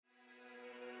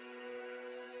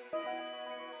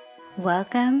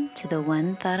Welcome to the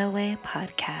One Thought Away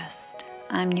podcast.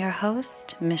 I'm your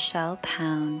host, Michelle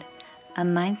Pound, a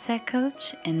mindset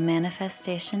coach and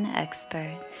manifestation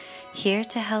expert, here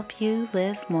to help you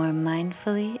live more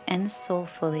mindfully and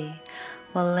soulfully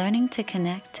while learning to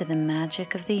connect to the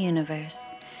magic of the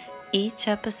universe. Each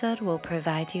episode will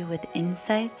provide you with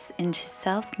insights into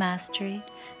self-mastery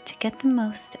to get the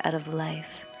most out of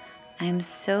life. I am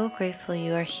so grateful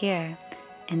you are here,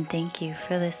 and thank you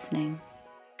for listening.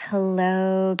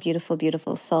 Hello, beautiful,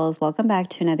 beautiful souls. Welcome back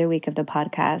to another week of the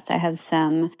podcast. I have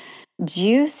some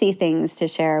juicy things to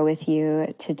share with you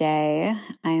today.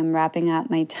 I am wrapping up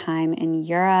my time in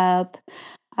Europe.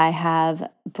 I have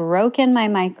broken my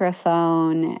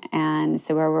microphone, and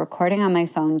so we're recording on my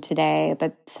phone today.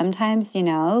 But sometimes,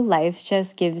 life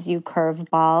just gives you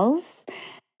curveballs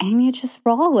and you just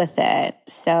roll with it.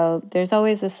 So there's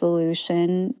always a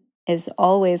solution, is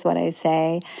always what I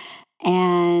say.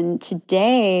 And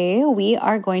today we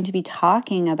are going to be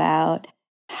talking about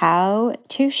how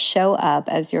to show up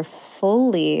as your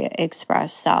fully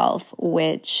expressed self,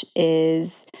 which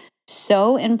is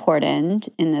so important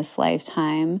in this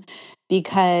lifetime,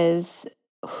 because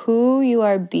who you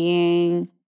are being,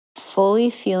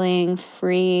 fully feeling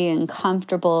free and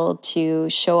comfortable to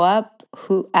show up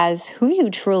who you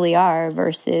truly are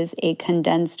versus a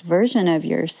condensed version of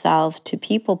yourself to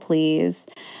people please,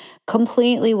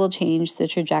 completely will change the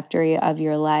trajectory of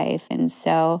your life. And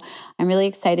so I'm really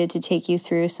excited to take you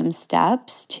through some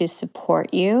steps to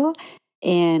support you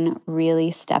in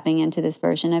really stepping into this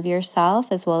version of yourself,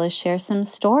 as well as share some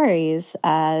stories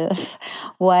of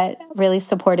what really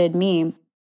supported me.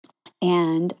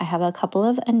 And I have a couple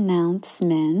of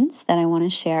announcements that I want to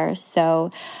share.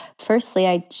 So firstly,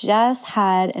 I just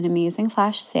had an amazing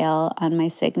flash sale on my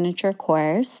signature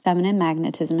course, Feminine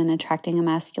Magnetism and Attracting a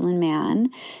Masculine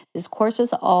Man. This course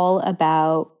is all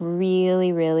about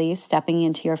really, really stepping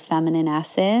into your feminine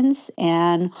essence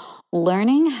and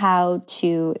learning how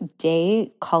to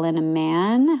call in a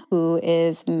man who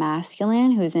is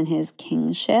masculine, who's in his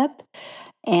kingship,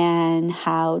 and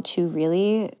how to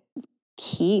really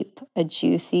keep a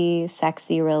juicy,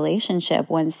 sexy relationship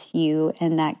once you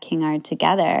and that king are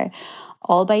together,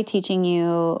 all by teaching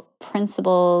you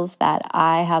principles that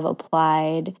I have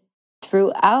applied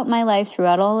throughout my life,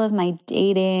 throughout all of my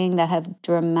dating, that have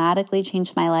dramatically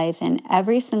changed my life. And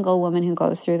every single woman who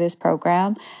goes through this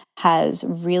program has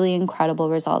really incredible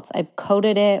results. I've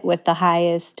coded it with the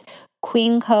highest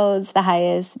queen codes, the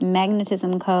highest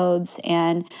magnetism codes,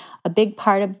 and a big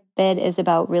part of it is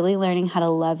about really learning how to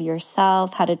love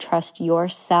yourself, how to trust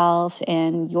yourself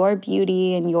and your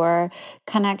beauty and your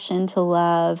connection to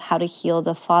love, how to heal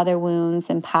the father wounds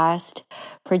and past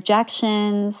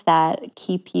projections that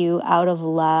keep you out of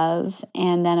love,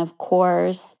 and then, of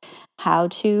course, how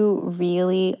to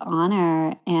really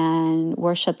honor and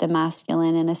worship the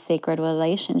masculine in a sacred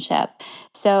relationship.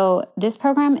 So this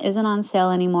program isn't on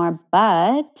sale anymore,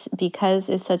 but because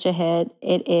it's such a hit,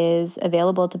 it is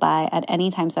available to buy at any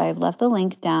time. So I've left the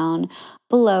link down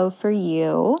below for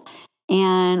you.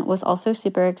 And what's also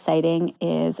super exciting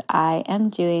is I am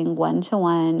doing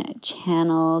one-to-one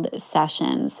channeled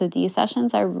sessions. So these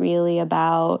sessions are really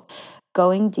about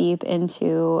going deep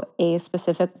into a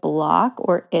specific block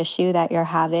or issue that you're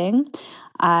having.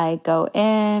 I go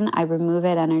in, I remove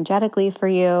it energetically for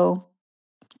you.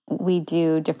 We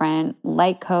do different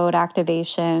light code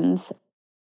activations.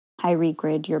 I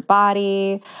regrid your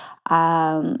body.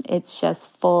 It's just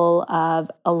full of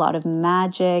a lot of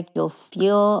magic. You'll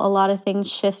feel a lot of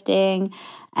things shifting,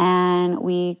 and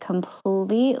we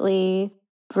completely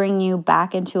bring you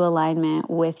back into alignment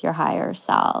with your higher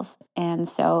self. And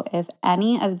so if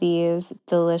any of these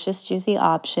delicious, juicy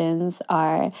options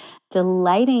are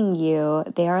delighting you,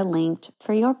 they are linked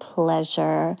for your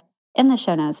pleasure in the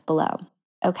show notes below.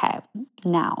 Okay,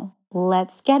 now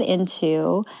let's get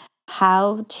into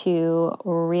how to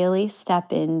really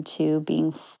step into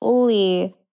being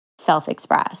fully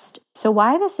self-expressed. So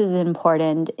why this is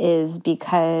important is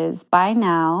because by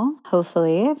now,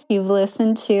 hopefully, if you've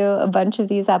listened to a bunch of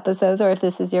these episodes, or if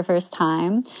this is your first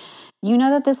time, you know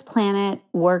that this planet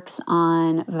works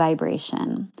on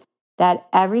vibration, that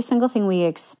every single thing we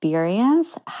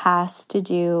experience has to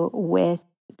do with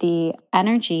the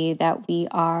energy that we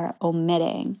are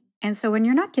emitting. And so when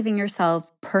you're not giving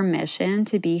yourself permission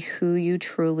to be who you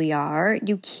truly are,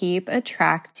 you keep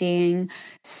attracting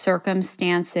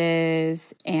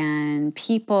circumstances and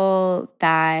people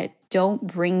that don't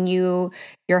bring you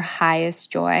your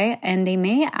highest joy. And they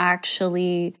may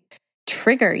actually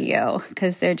trigger you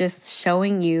because they're just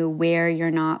showing you where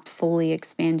you're not fully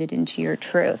expanded into your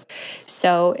truth.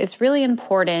 So it's really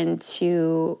important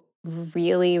to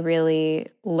really, really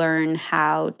learn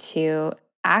how to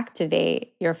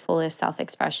activate your fullest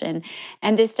self-expression.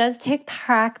 And this does take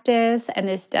practice and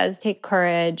this does take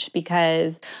courage,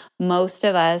 because most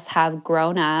of us have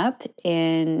grown up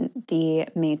in the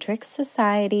matrix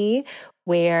society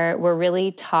where we're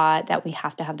really taught that we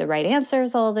have to have the right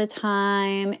answers all the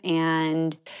time.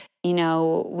 And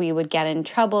we would get in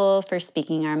trouble for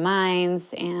speaking our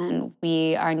minds, and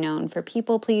we are known for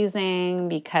people pleasing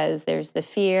because there's the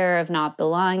fear of not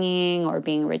belonging or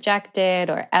being rejected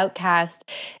or outcast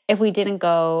if we didn't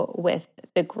go with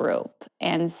the group.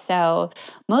 And so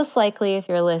most likely, if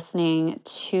you're listening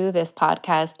to this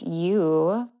podcast,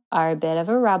 you are a bit of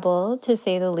a rebel, to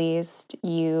say the least.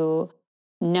 You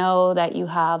know that you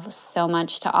have so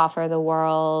much to offer the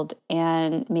world,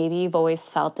 and maybe you've always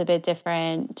felt a bit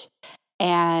different,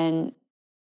 and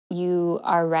you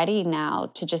are ready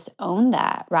now to just own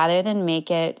that rather than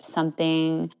make it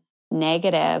something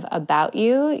negative about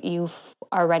you. You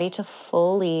are ready to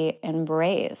fully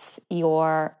embrace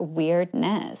your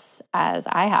weirdness, as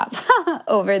I have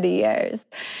over the years.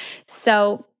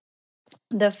 So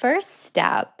the first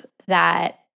step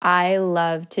that I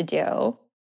love to do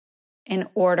in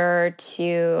order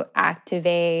to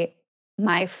activate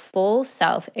my full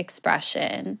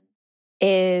self-expression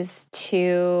is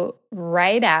to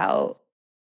write out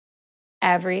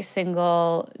every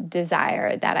single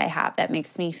desire that I have that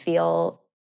makes me feel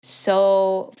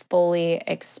so fully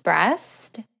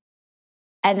expressed.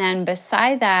 And then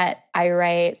beside that, I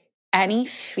write any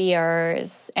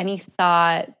fears, any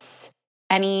thoughts,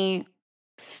 any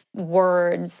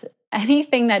words,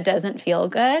 anything that doesn't feel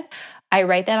good. I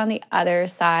write that on the other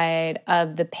side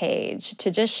of the page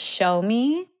to just show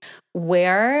me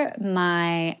where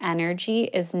my energy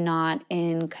is not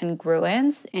in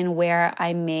congruence and where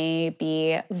I may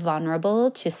be vulnerable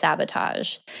to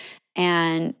sabotage.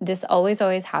 And this always,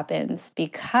 always happens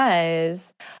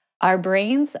because our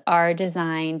brains are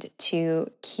designed to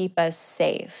keep us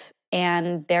safe,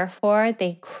 and therefore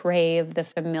they crave the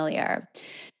familiar.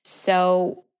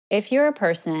 So if you're a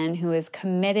person who is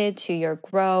committed to your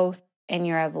growth and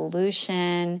your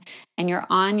evolution, and you're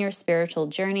on your spiritual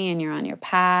journey and you're on your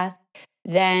path,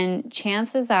 then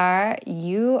chances are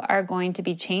you are going to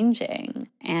be changing,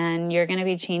 and you're going to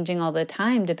be changing all the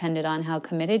time depending on how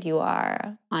committed you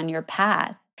are on your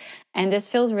path. And this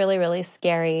feels really, really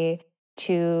scary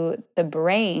to the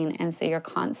brain. And so you're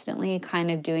constantly kind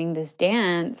of doing this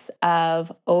dance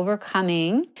of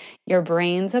overcoming your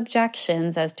brain's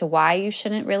objections as to why you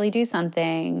shouldn't really do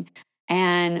something,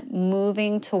 and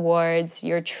moving towards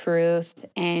your truth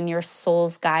and your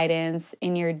soul's guidance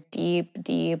in your deep,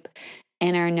 deep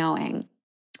inner knowing.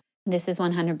 This has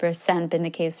 100% been the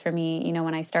case for me.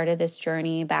 When I started this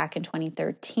journey back in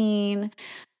 2013,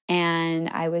 and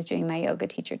I was doing my yoga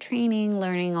teacher training,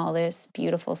 learning all this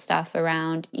beautiful stuff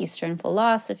around Eastern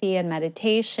philosophy and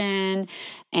meditation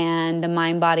and the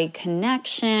mind-body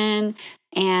connection.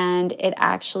 And it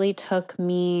actually took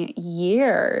me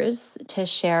years to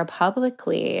share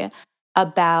publicly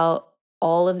about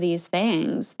all of these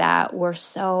things that were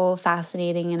so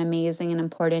fascinating and amazing and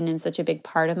important and such a big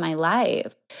part of my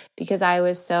life, because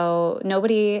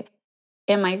nobody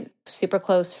in my super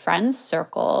close friends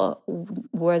circle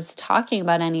was talking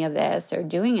about any of this or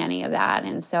doing any of that.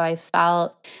 And so I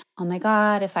felt, oh my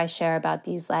God, if I share about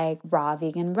these like raw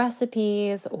vegan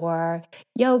recipes or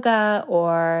yoga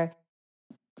or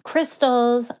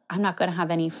crystals, I'm not going to have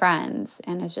any friends.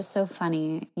 And it's just so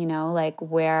funny, like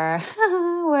where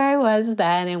I was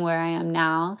then and where I am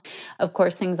now. Of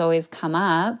course, things always come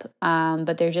up,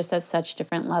 but they're just at such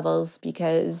different levels,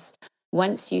 because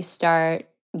once you start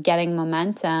getting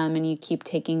momentum and you keep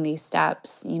taking these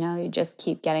steps, you just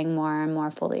keep getting more and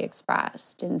more fully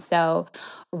expressed. And so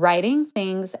writing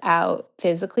things out,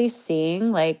 physically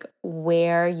seeing like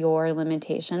where your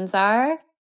limitations are,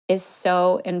 is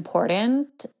so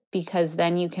important, because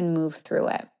then you can move through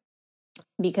it.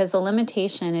 Because the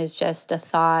limitation is just a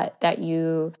thought that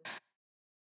you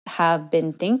have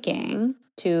been thinking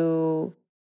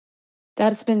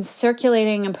that's been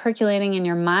circulating and percolating in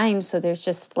your mind. So there's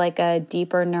just like a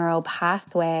deeper neural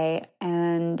pathway.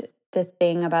 And the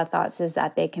thing about thoughts is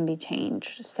that they can be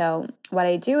changed. So what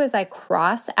I do is I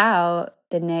cross out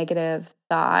the negative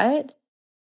thought.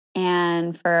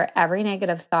 And for every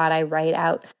negative thought, I write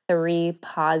out 3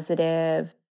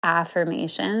 positive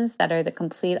affirmations that are the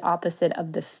complete opposite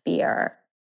of the fear.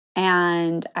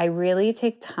 And I really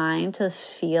take time to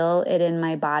feel it in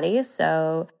my body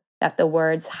so that the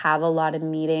words have a lot of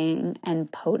meaning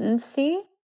and potency.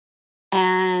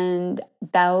 And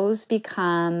those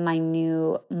become my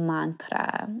new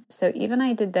mantra. So even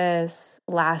I did this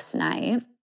last night.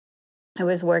 I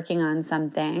was working on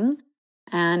something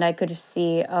and I could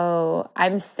see, oh,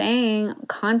 I'm saying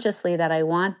consciously that I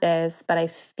want this, but I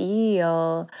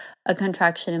feel a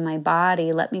contraction in my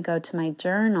body. Let me go to my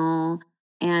journal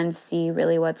and see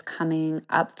really what's coming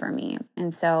up for me.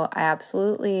 And so I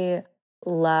absolutely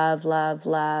love, love,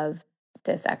 love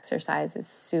this exercise.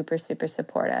 It's super, super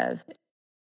supportive.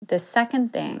 The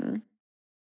second thing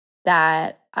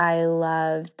that I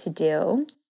love to do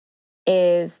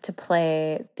is to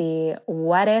play the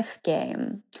what if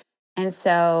game. And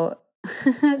so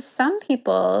some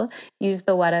people use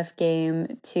the what if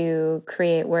game to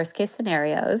create worst case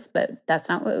scenarios, but that's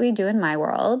not what we do in my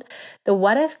world. The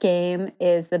what if game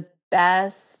is the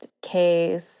best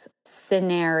case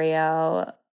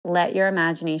scenario. Let your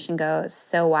imagination go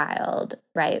so wild,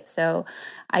 right? So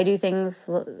I do things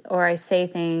or I say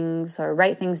things or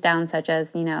write things down such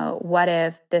as, what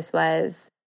if this was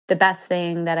the best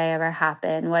thing that I ever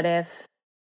happened? What if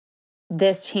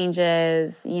this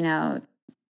changes,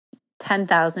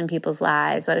 10,000 people's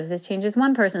lives? What if this changes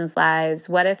one person's lives?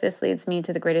 What if this leads me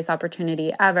to the greatest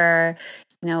opportunity ever?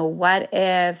 What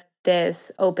if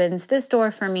this opens this door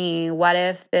for me? What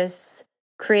if this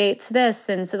creates this?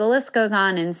 And so the list goes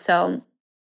on. And so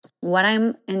what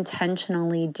I'm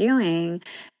intentionally doing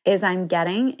is I'm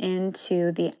getting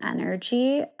into the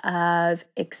energy of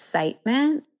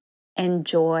excitement and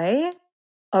joy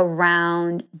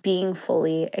around being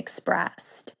fully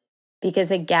expressed.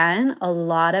 Because again, a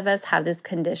lot of us have this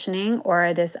conditioning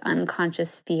or this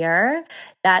unconscious fear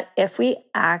that if we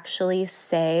actually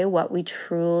say what we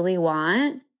truly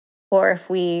want, or if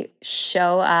we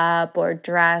show up or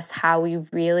dress how we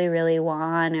really, really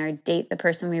want or date the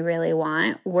person we really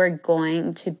want, we're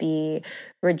going to be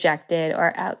rejected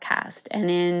or outcast.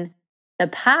 And in the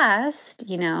past,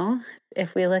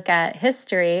 if we look at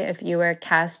history, if you were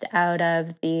cast out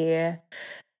of the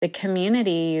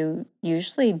community, you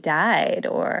usually died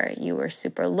or you were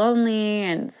super lonely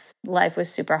and life was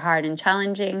super hard and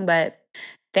challenging. But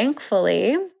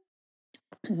thankfully,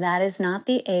 that is not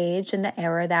the age and the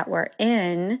era that we're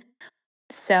in.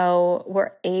 So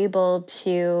we're able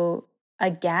to,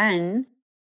 again,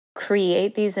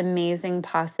 create these amazing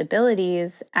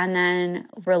possibilities and then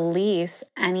release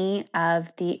any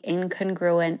of the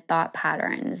incongruent thought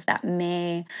patterns that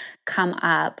may come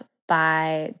up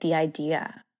by the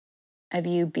idea of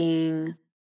you being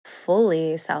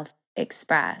fully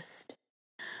self-expressed.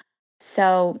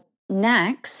 So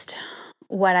next,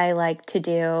 what I like to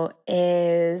do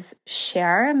is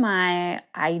share my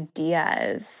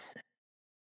ideas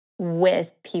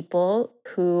with people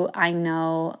who I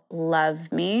know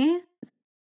love me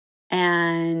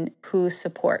and who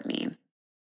support me.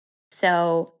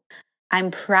 So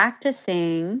I'm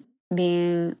practicing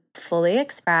being fully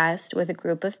expressed with a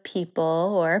group of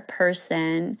people or a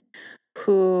person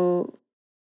who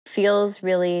feels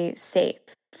really safe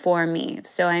for me.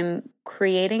 So I'm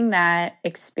creating that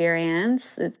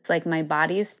experience. It's like my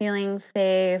body is feeling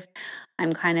safe.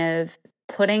 I'm kind of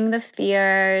putting the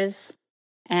fears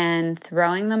and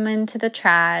throwing them into the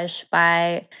trash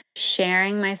by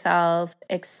sharing myself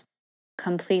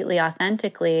completely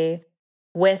authentically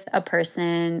with a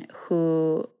person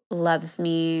who loves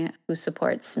me, who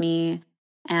supports me.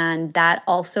 And that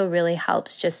also really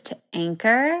helps just to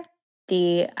anchor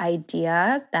the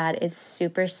idea that it's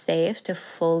super safe to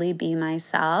fully be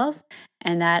myself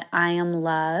and that I am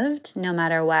loved no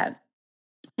matter what.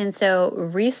 And so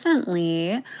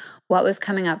recently, what was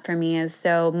coming up for me is,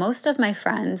 so most of my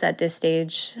friends at this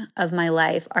stage of my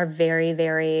life are very,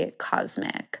 very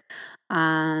cosmic.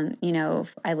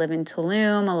 I live in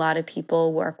Tulum. A lot of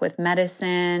people work with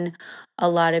medicine. A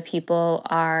lot of people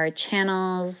are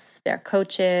channels, they're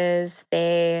coaches.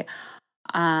 They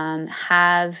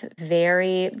have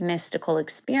very mystical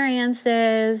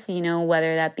experiences,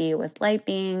 whether that be with light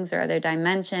beings or other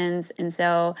dimensions. And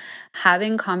so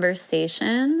having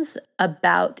conversations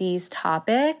about these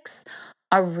topics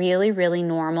are really, really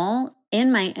normal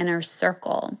in my inner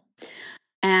circle.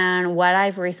 And what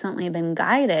I've recently been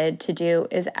guided to do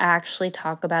is actually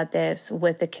talk about this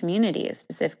with the community,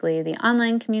 specifically the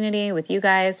online community with you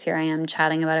guys. Here I am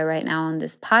chatting about it right now on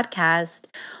this podcast.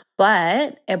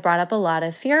 But it brought up a lot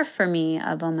of fear for me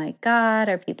of, oh my God,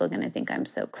 are people going to think I'm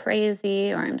so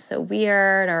crazy or I'm so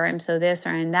weird or I'm so this or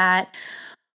I'm that?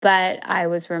 But I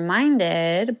was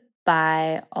reminded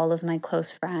by all of my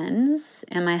close friends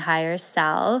and my higher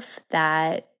self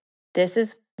that this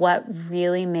is what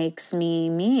really makes me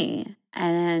me.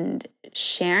 And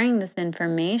sharing this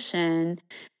information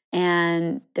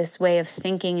and this way of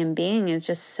thinking and being is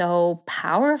just so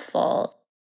powerful.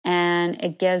 And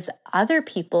it gives other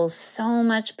people so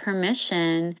much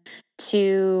permission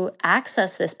to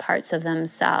access these parts of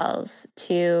themselves,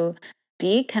 to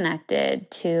be connected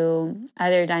to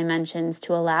other dimensions,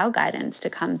 to allow guidance to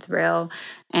come through.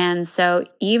 And so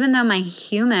even though my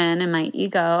human and my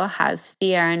ego has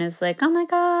fear and is like, oh my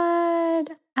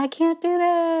God, I can't do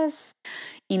this,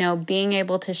 being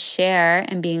able to share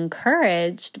and be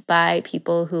encouraged by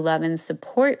people who love and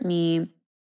support me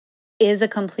is a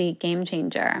complete game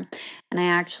changer. And I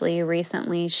actually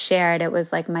recently shared, it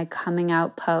was like my coming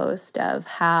out post of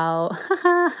how,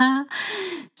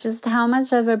 just how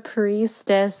much of a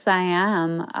priestess I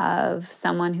am of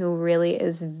someone who really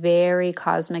is very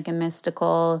cosmic and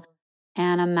mystical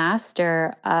and a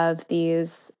master of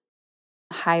these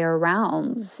higher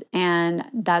realms. And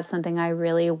that's something I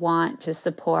really want to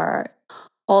support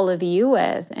all of you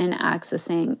with and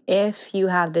accessing if you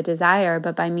have the desire.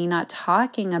 But by me not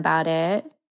talking about it,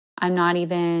 I'm not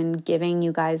even giving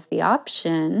you guys the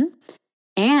option.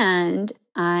 And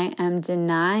I am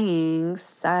denying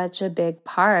such a big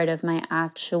part of my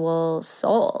actual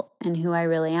soul and who I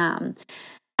really am.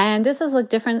 And this has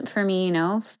looked different for me,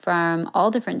 from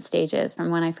all different stages, from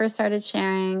when I first started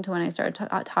sharing to when I started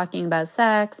talking about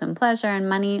sex and pleasure and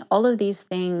money, all of these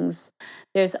things.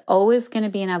 There's always going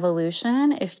to be an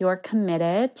evolution if you're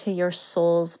committed to your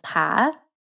soul's path,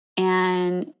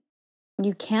 and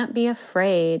you can't be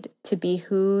afraid to be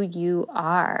who you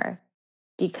are,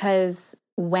 because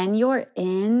when you're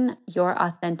in your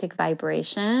authentic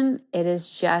vibration, it is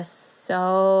just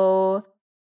so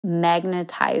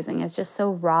magnetizing. It's just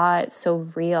so raw, it's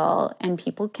so real, and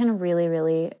people can really,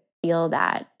 really feel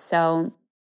that. So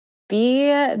be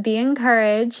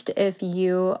encouraged if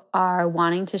you are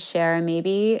wanting to share.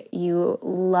 Maybe you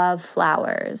love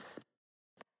flowers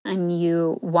and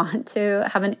you want to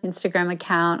have an Instagram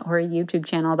account or a YouTube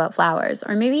channel about flowers.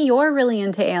 Or maybe you're really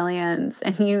into aliens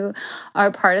and you are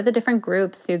part of the different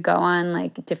groups who go on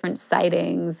like different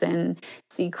sightings and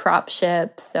see crop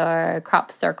ships or crop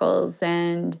circles,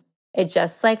 and it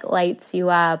just like lights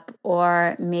you up.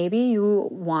 Or maybe you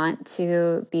want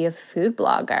to be a food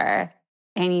blogger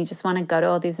and you just want to go to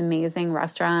all these amazing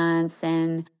restaurants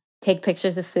and take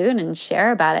pictures of food and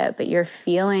share about it, but you're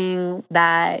feeling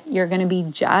that you're going to be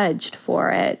judged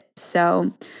for it.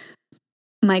 So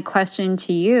my question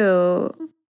to you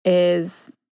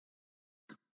is,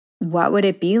 what would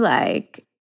it be like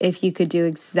if you could do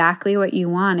exactly what you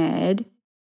wanted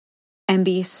and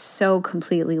be so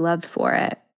completely loved for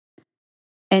it?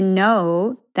 And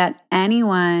know that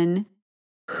anyone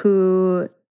who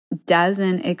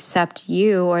doesn't accept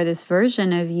you or this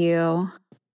version of you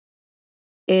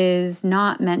is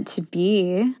not meant to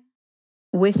be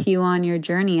with you on your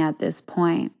journey at this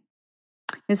point.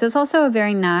 This is also a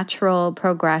very natural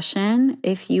progression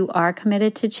if you are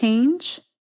committed to change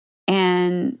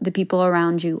and the people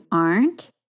around you aren't.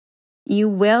 You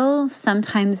will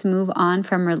sometimes move on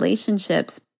from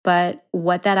relationships, but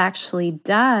what that actually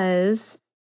does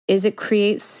is it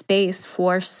creates space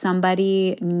for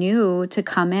somebody new to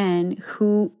come in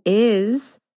who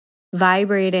is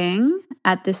vibrating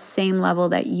at the same level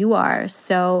that you are.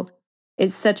 So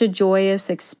it's such a joyous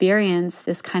experience,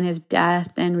 this kind of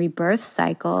death and rebirth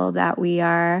cycle that we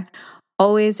are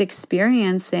always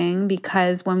experiencing,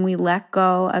 because when we let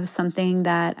go of something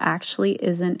that actually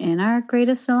isn't in our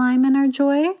greatest alignment or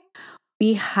joy,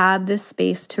 we have this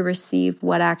space to receive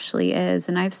what actually is.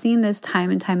 And I've seen this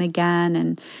time and time again.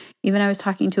 And even I was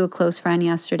talking to a close friend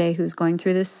yesterday who's going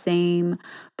through the same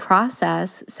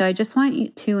process. So I just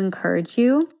want to encourage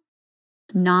you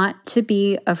not to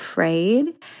be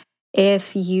afraid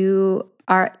if you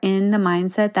are in the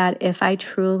mindset that if I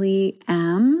truly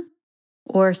am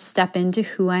or step into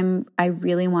who I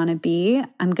really want to be,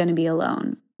 I'm going to be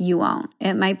alone. You won't.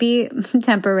 It might be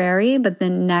temporary, but the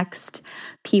next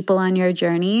people on your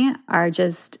journey are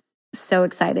just so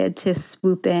excited to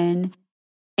swoop in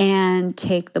and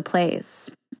take the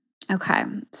place. Okay,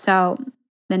 so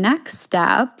the next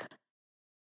step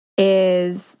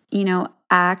is,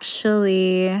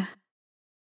 actually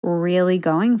really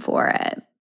going for it.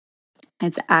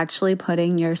 It's actually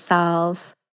putting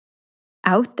yourself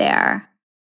out there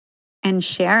and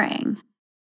sharing.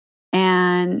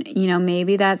 And,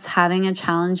 maybe that's having a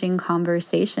challenging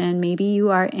conversation. Maybe you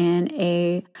are in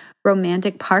a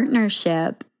romantic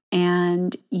partnership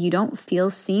and you don't feel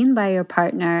seen by your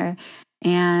partner,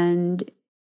 and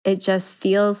it just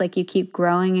feels like you keep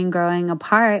growing and growing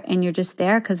apart, and you're just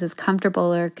there because it's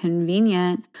comfortable or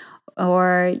convenient,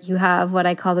 or you have what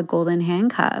I call the golden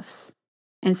handcuffs.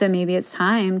 And so maybe it's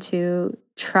time to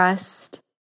trust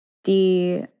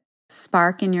the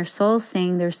spark in your soul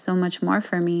saying there's so much more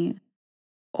for me.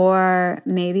 Or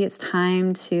maybe it's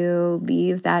time to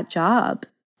leave that job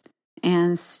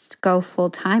and go full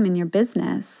time in your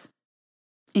business.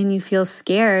 And you feel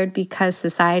scared because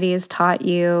society has taught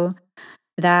you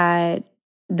that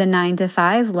the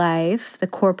 9-to-5 life, the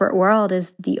corporate world,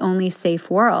 is the only safe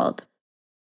world.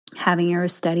 Having your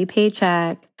steady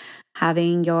paycheck,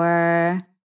 having your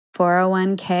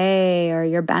 401k or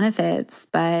your benefits,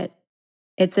 but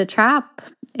it's a trap.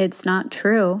 It's not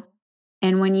true.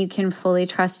 And when you can fully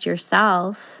trust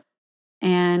yourself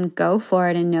and go for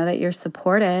it and know that you're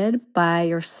supported by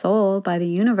your soul, by the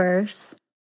universe,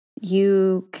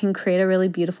 you can create a really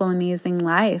beautiful, amazing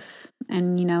life.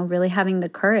 And, really having the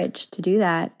courage to do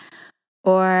that.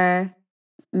 Or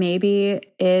maybe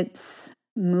it's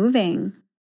moving.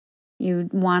 You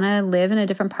want to live in a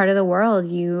different part of the world.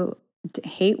 You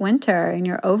hate winter and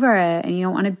you're over it, and you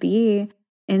don't want to be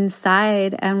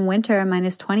inside and winter at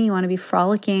 -20. You want to be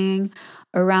frolicking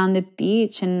around the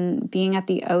beach and being at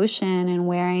the ocean and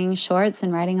wearing shorts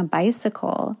and riding a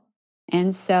bicycle.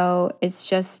 And so it's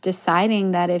just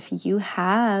deciding that if you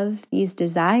have these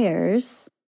desires,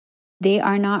 they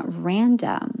are not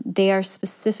random. They are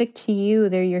specific to you.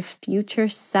 They're your future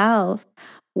self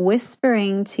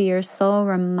whispering to your soul,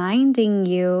 reminding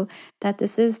you that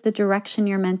this is the direction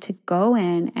you're meant to go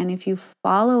in. And if you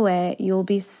follow it, you'll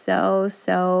be so,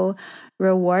 so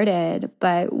rewarded.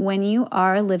 But when you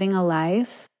are living a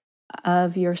life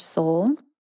of your soul,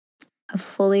 a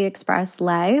fully expressed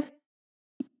life,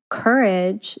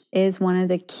 courage is one of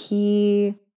the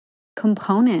key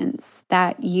components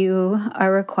that you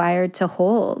are required to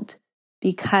hold,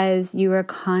 because you are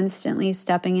constantly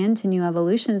stepping into new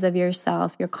evolutions of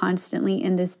yourself. You're constantly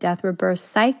in this death rebirth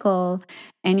cycle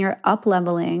and you're up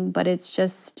leveling, but it's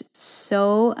just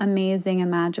so amazing and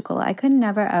magical. I could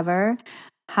never ever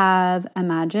have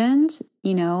imagined,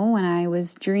 when I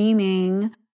was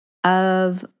dreaming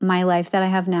of my life that I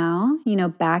have now,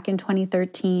 back in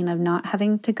 2013, of not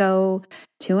having to go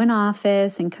to an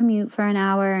office and commute for an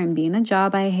hour and be in a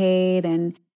job I hate.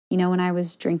 And, when I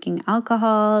was drinking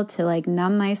alcohol to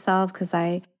numb myself because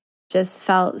I just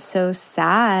felt so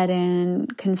sad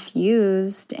and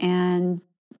confused and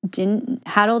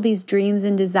had all these dreams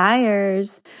and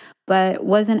desires, but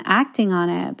wasn't acting on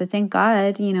it. But thank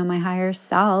God, my higher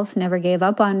self never gave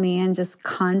up on me and just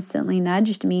constantly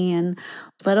nudged me. And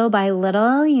little by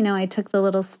little, I took the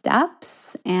little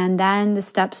steps, and then the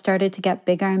steps started to get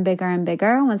bigger and bigger and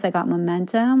bigger. Once I got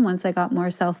momentum, once I got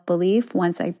more self-belief,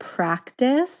 once I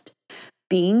practiced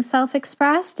being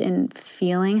self-expressed and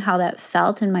feeling how that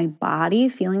felt in my body,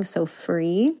 feeling so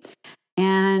free.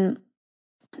 And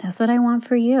that's what I want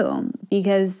for you,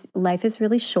 because life is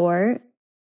really short.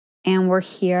 And we're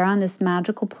here on this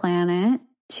magical planet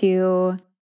to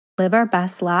live our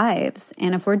best lives.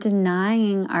 And if we're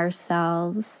denying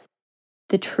ourselves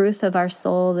the truth of our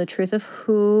soul, the truth of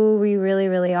who we really,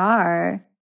 really are,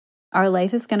 our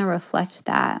life is going to reflect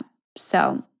that.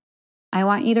 So I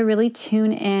want you to really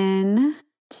tune in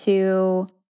to,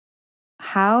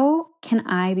 how can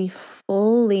I be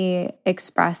fully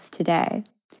expressed today?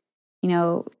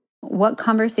 What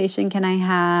conversation can I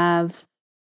have?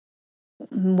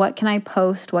 What can I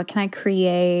post? What can I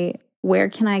create? Where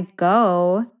can I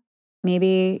go?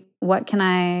 Maybe what can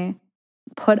I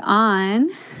put on?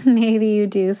 Maybe you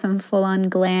do some full-on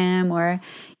glam, or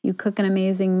you cook an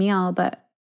amazing meal, but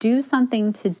do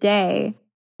something today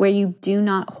where you do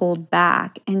not hold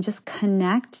back and just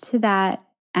connect to that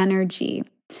energy.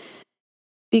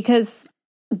 Because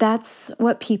that's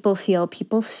what people feel.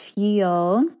 People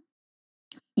feel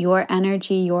your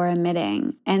energy you're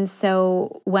emitting. And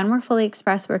so when we're fully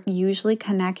expressed, we're usually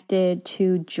connected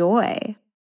to joy.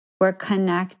 We're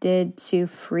connected to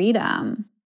freedom.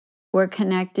 We're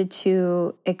connected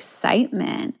to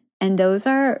excitement. And those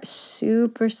are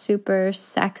super, super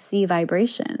sexy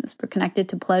vibrations. We're connected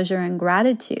to pleasure and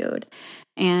gratitude.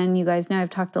 And you guys know I've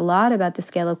talked a lot about the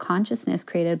scale of consciousness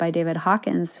created by David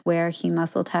Hawkins, where he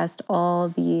muscle tests all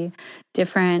the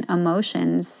different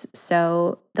emotions.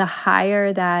 So the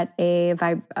higher that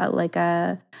an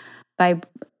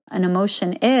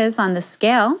emotion is on the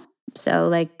scale, so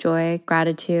like joy,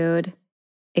 gratitude,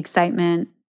 excitement,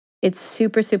 it's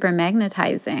super, super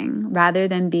magnetizing, rather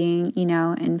than being,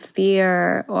 in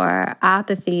fear or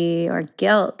apathy or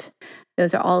guilt.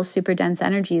 Those are all super dense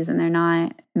energies and they're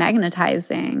not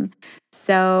magnetizing.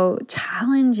 So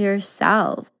challenge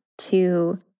yourself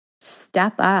to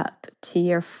step up to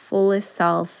your fullest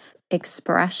self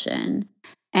expression.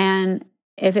 And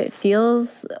if it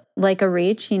feels like a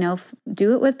reach,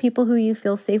 do it with people who you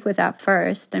feel safe with at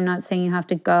first. I'm not saying you have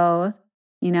to go,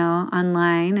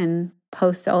 online and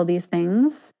post all these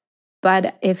things.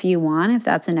 But if you want, if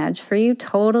that's an edge for you,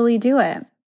 totally do it.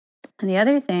 And the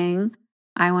other thing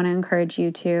I want to encourage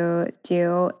you to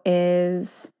do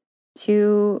is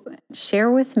to share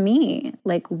with me,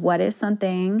 like, what is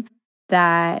something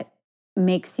that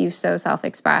makes you so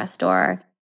self-expressed, or,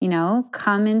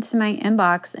 come into my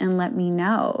inbox and let me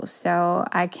know so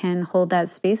I can hold that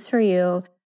space for you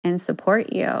and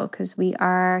support you, because we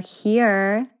are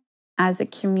here as a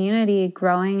community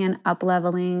growing and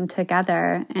up-leveling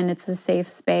together, and it's a safe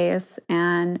space.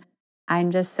 And I'm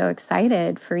just so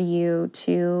excited for you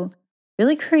to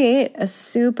really create a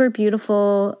super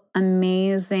beautiful,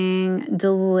 amazing,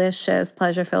 delicious,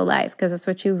 pleasure-filled life, because that's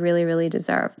what you really, really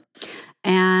deserve.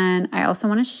 And I also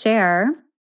want to share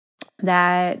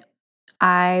that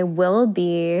I will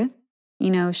be,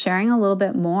 sharing a little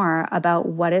bit more about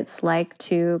what it's like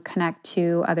to connect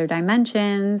to other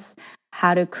dimensions,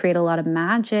 how to create a lot of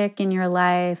magic in your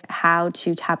life, how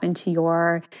to tap into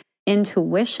your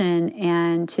intuition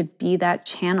and to be that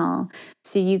channel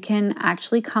so you can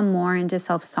actually come more into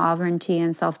self-sovereignty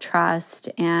and self-trust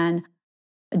and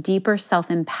deeper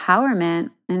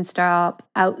self-empowerment and stop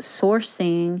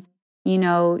outsourcing,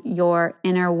 your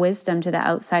inner wisdom to the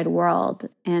outside world.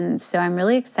 And so I'm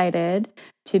really excited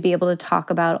to be able to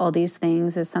talk about all these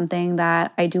things. Is something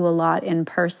that I do a lot in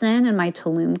person in my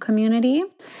Tulum community,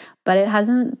 but it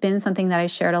hasn't been something that I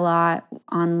shared a lot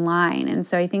online. And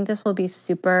so I think this will be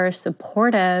super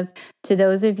supportive to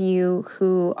those of you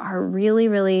who are really,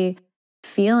 really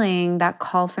feeling that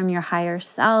call from your higher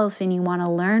self and you want to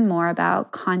learn more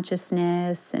about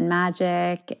consciousness and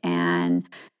magic and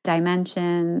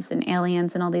dimensions and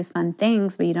aliens and all these fun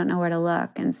things, but you don't know where to look.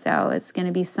 And so it's going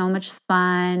to be so much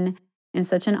fun and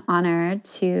such an honor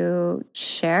to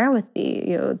share with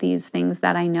you these things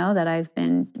that I know that I've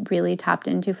been really tapped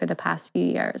into for the past few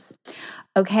years.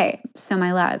 Okay, so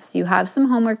my loves, you have some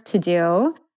homework to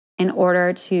do in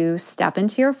order to step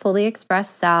into your fully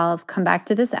expressed self. Come back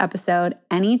to this episode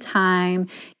anytime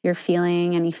you're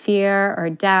feeling any fear or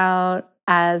doubt,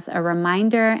 as a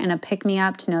reminder and a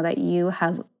pick-me-up to know that you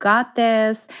have got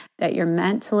this, that you're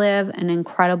meant to live an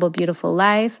incredible, beautiful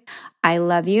life. I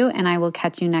love you, and I will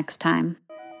catch you next time.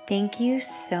 Thank you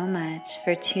so much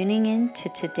for tuning in to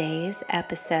today's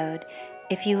episode.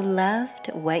 If you loved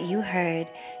what you heard,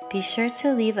 be sure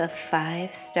to leave a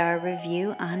 5-star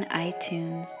review on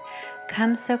iTunes.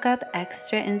 Come soak up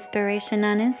extra inspiration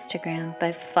on Instagram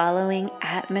by following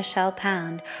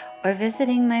 @MichellePound or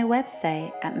visiting my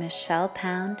website at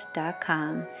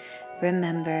michellepound.com.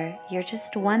 Remember, you're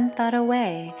just one thought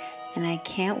away, and I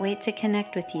can't wait to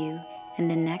connect with you in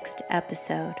the next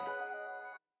episode.